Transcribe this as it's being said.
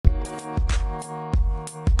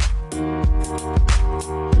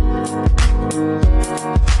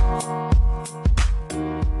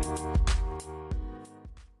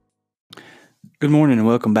Good morning and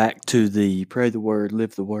welcome back to the Pray the Word,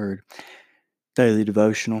 Live the Word daily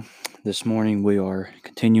devotional. This morning we are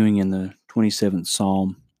continuing in the 27th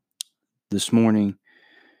Psalm. This morning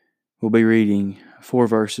we'll be reading 4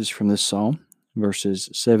 verses from this psalm, verses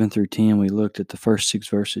 7 through 10. We looked at the first 6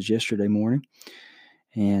 verses yesterday morning,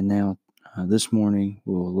 and now this morning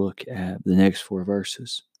we'll look at the next 4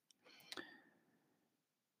 verses.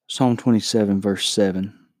 Psalm 27, verse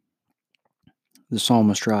 7. The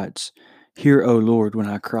psalmist writes, "Hear, O Lord, when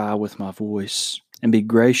I cry with my voice, and be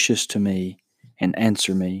gracious to me and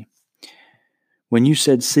answer me. When you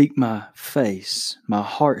said, 'Seek my face,' my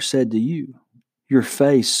heart said to you, 'Your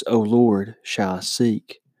face, O Lord, shall I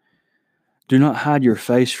seek.' Do not hide your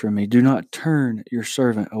face from me. Do not turn your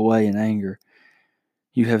servant away in anger.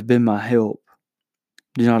 You have been my help.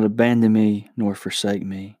 Do not abandon me nor forsake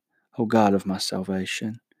me, O God of my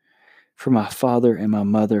salvation. For my father and my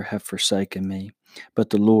mother have forsaken me, but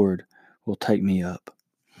the Lord will take me up."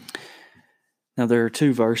 Now, there are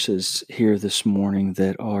 2 verses here this morning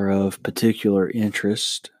that are of particular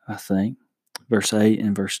interest, I think. Verse 8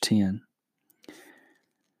 and verse 10.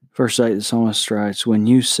 Verse 8, the psalmist writes, "When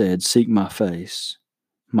you said, 'Seek my face,'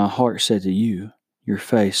 my heart said to you, 'Your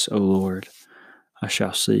face, O Lord, I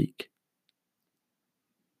shall seek.'"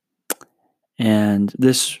 And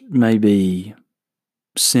this may be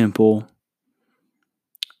simple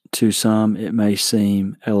to some. It may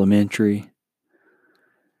seem elementary.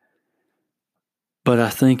 But I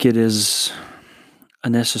think it is a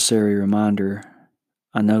necessary reminder.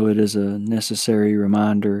 I know it is a necessary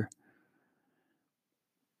reminder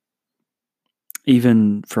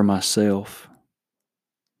even for myself.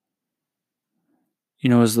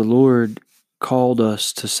 As the Lord called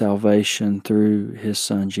us to salvation through His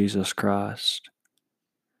Son, Jesus Christ,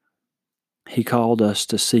 He called us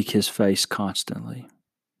to seek His face constantly.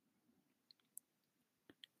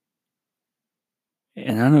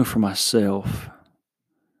 And I know for myself,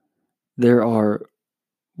 there are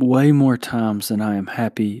way more times than I am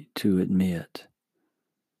happy to admit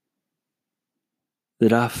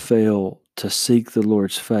that I fail to seek the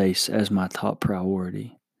Lord's face as my top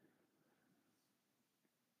priority.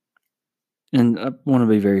 And I want to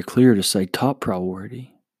be very clear to say top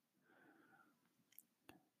priority,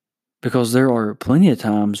 because there are plenty of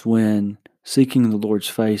times when seeking the Lord's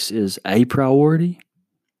face is a priority,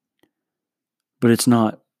 but it's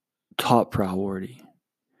not top priority.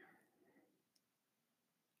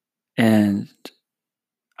 And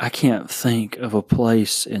I can't think of a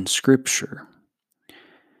place in Scripture,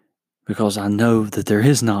 because I know that there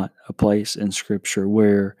is not a place in Scripture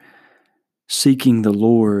where seeking the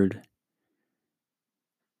Lord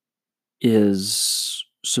is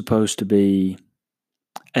supposed to be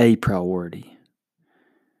a priority.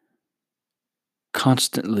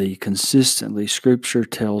 Constantly, consistently, Scripture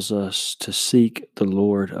tells us to seek the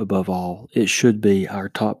Lord above all. It should be our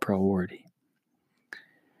top priority.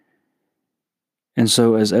 And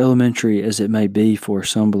so, as elementary as it may be for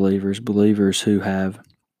some believers who have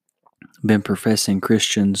been professing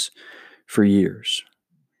Christians for years.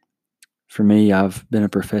 For me, I've been a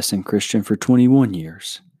professing Christian for 21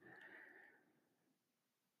 years.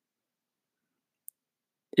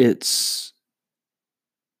 It's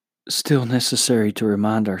still necessary to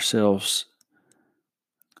remind ourselves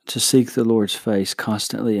to seek the Lord's face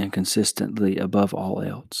constantly and consistently above all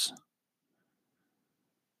else.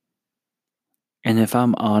 And if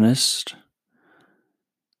I'm honest,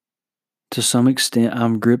 to some extent,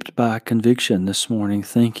 I'm gripped by conviction this morning,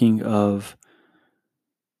 thinking of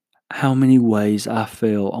how many ways I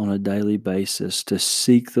fail on a daily basis to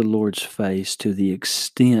seek the Lord's face to the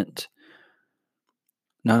extent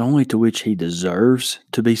not only to which He deserves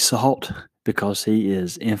to be sought, because He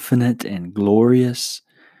is infinite and glorious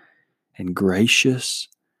and gracious,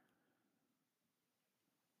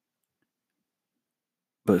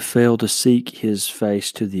 but fail to seek His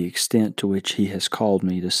face to the extent to which He has called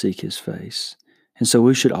me to seek His face. And so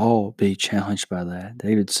we should all be challenged by that.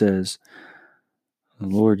 David says,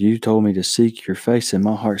 "Lord, you told me to seek your face, and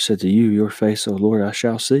my heart said to you, 'Your face, O Lord, I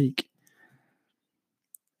shall seek.'"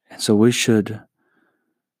 And so we should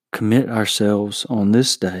commit ourselves on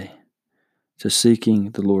this day to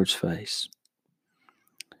seeking the Lord's face.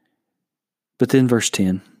 But then verse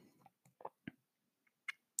 10,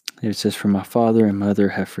 it says, "For my father and mother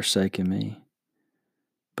have forsaken me,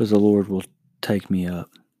 but the Lord will take me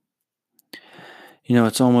up."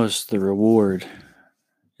 It's almost the reward,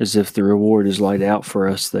 as if the reward is laid out for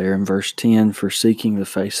us there in verse 10 for seeking the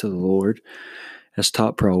face of the Lord as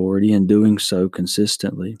top priority and doing so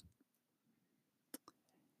consistently.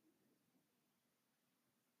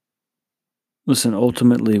 Listen,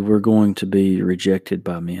 ultimately, we're going to be rejected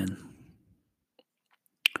by men.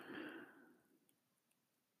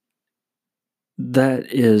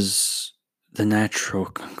 that is the natural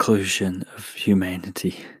conclusion of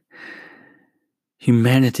humanity.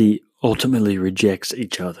 Humanity ultimately rejects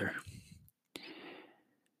each other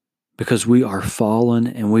because we are fallen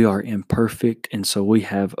and we are imperfect, and so we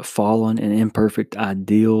have fallen and imperfect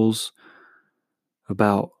ideals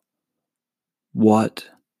about what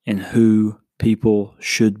and who people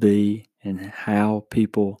should be and how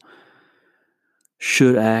people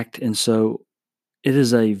should act. And so it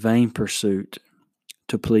is a vain pursuit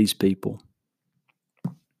to please people.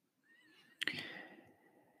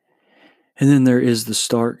 And then there is the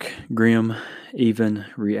stark, grim, even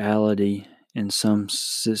reality in some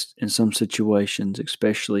situations,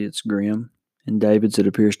 especially it's grim. In David's, it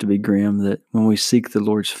appears to be grim that when we seek the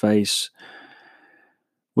Lord's face,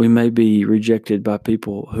 we may be rejected by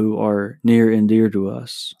people who are near and dear to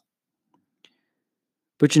us.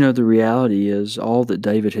 But the reality is all that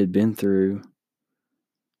David had been through,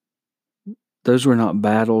 those were not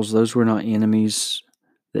battles, those were not enemies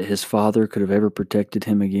that his father could have ever protected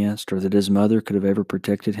him against, or that his mother could have ever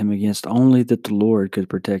protected him against. Only that the Lord could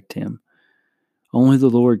protect him. Only the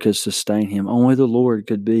Lord could sustain him. Only the Lord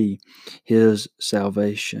could be his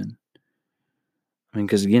salvation.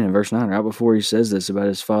 Because again, in verse 9, right before he says this about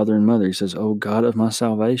his father and mother, he says, "O God of my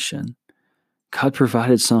salvation." God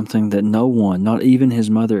provided something that no one, not even his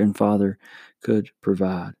mother and father, could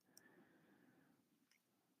provide.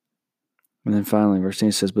 And then finally, verse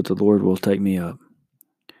 10 says, "But the Lord will take me up."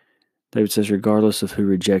 David says, regardless of who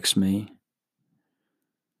rejects me,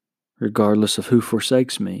 regardless of who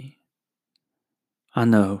forsakes me, I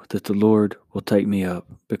know that the Lord will take me up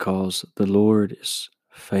because the Lord is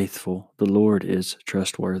faithful. The Lord is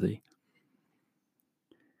trustworthy.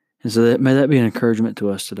 And so may that be an encouragement to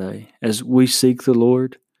us today. As we seek the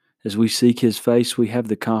Lord, as we seek his face, we have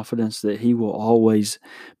the confidence that he will always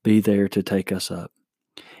be there to take us up.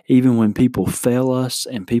 Even when people fail us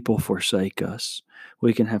and people forsake us,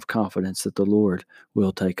 we can have confidence that the Lord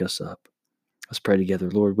will take us up. Let's pray together.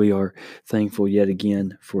 Lord, we are thankful yet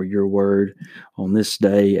again for your word on this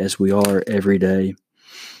day as we are every day.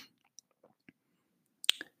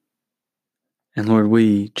 And Lord,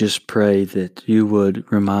 we just pray that you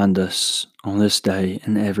would remind us on this day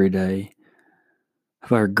and every day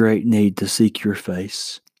of our great need to seek your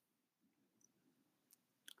face.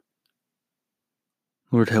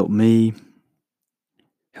 Lord, help me,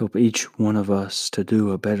 help each one of us to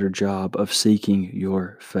do a better job of seeking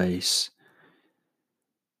your face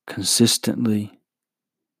consistently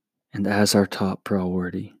and as our top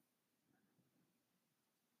priority.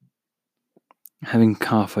 Having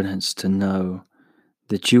confidence to know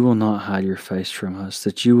that you will not hide your face from us,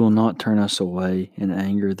 that you will not turn us away in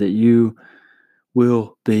anger, that you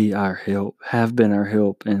will be our help, have been our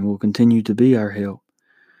help, and will continue to be our help.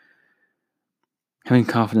 Having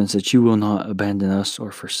confidence that you will not abandon us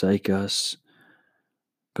or forsake us,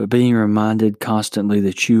 but being reminded constantly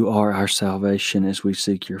that you are our salvation as we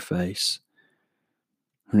seek your face.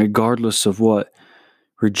 And regardless of what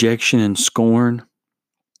rejection and scorn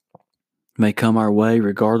may come our way,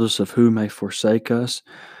 regardless of who may forsake us,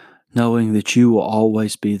 knowing that you will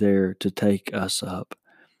always be there to take us up.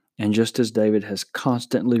 And just as David has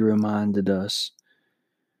constantly reminded us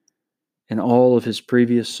in all of his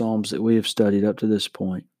previous Psalms that we have studied up to this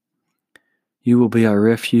point, you will be our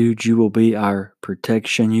refuge, you will be our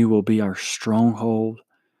protection, you will be our stronghold.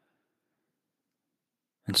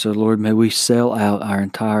 And so, Lord, may we sell out our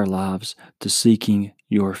entire lives to seeking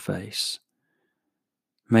your face.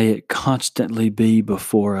 May it constantly be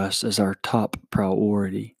before us as our top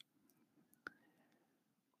priority.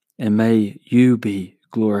 And may you be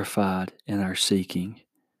glorified in our seeking.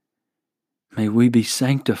 May we be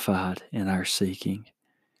sanctified in our seeking.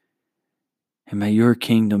 And may your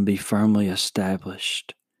kingdom be firmly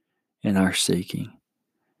established in our seeking.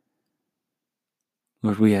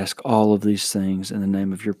 Lord, we ask all of these things in the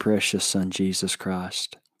name of your precious Son, Jesus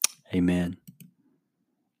Christ. Amen.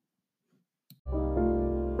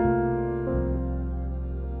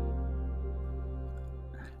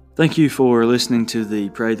 Thank you for listening to the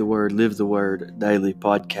Pray the Word, Live the Word daily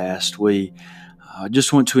podcast. We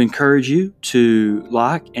just want to encourage you to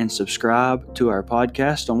like and subscribe to our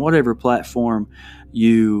podcast on whatever platform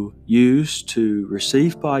you use to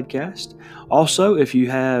receive podcast. Also, if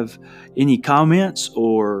you have any comments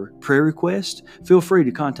or prayer requests, feel free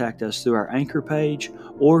to contact us through our Anchor page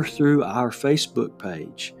or through our Facebook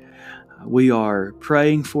page. We are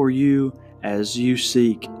praying for you as you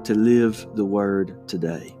seek to live the Word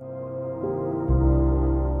today.